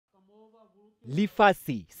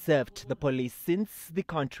Lifasi served the police since the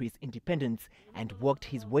country's independence and worked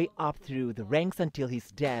his way up through the ranks until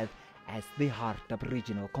his death as the Hardap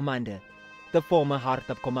regional commander. The former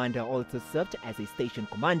Hardap commander also served as a station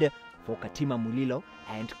commander for Katima Mulilo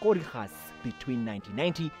and Korigas between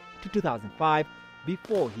 1990 to 2005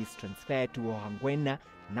 before his transfer to Ohangwena,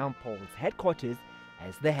 Nampol's headquarters,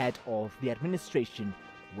 as the head of the administration,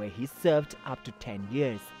 where he served up to 10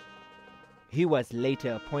 years. He was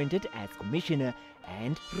later appointed as commissioner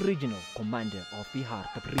and regional commander of the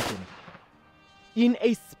Hardap region. In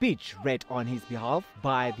a speech read on his behalf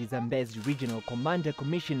by the Zambezi Regional Commander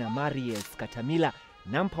Commissioner Marius Katamila,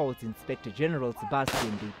 Nampol's Inspector General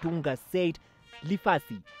Sebastian Detunga said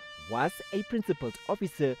Lifasi was a principled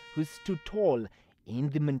officer who stood tall in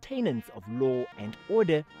the maintenance of law and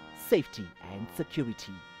order, safety and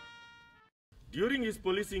security. During his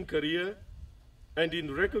policing career, and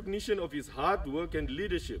in recognition of his hard work and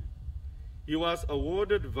leadership, he was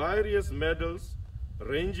awarded various medals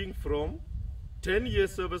ranging from 10-year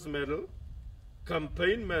service medal,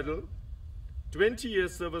 campaign medal, 20-year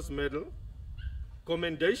service medal,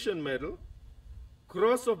 commendation medal,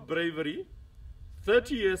 cross of bravery,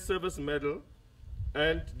 30-year service medal,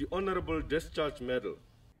 and the honorable discharge medal.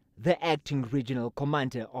 The acting regional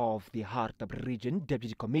commander of the Hardap region,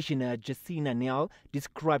 Deputy Commissioner Jacina Nial,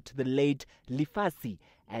 described the late Lifasi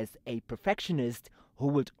as a perfectionist who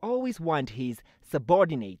would always want his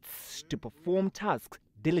subordinates to perform tasks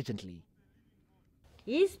diligently.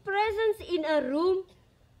 His presence in a room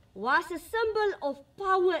was a symbol of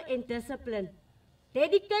power and discipline,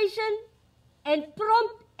 dedication and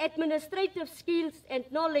prompt administrative skills and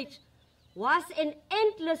knowledge was an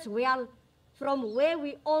endless well from where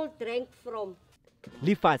we all drank from.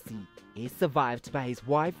 Lifasi is survived by his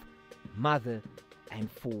wife, mother,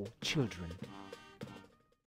 and 4 children.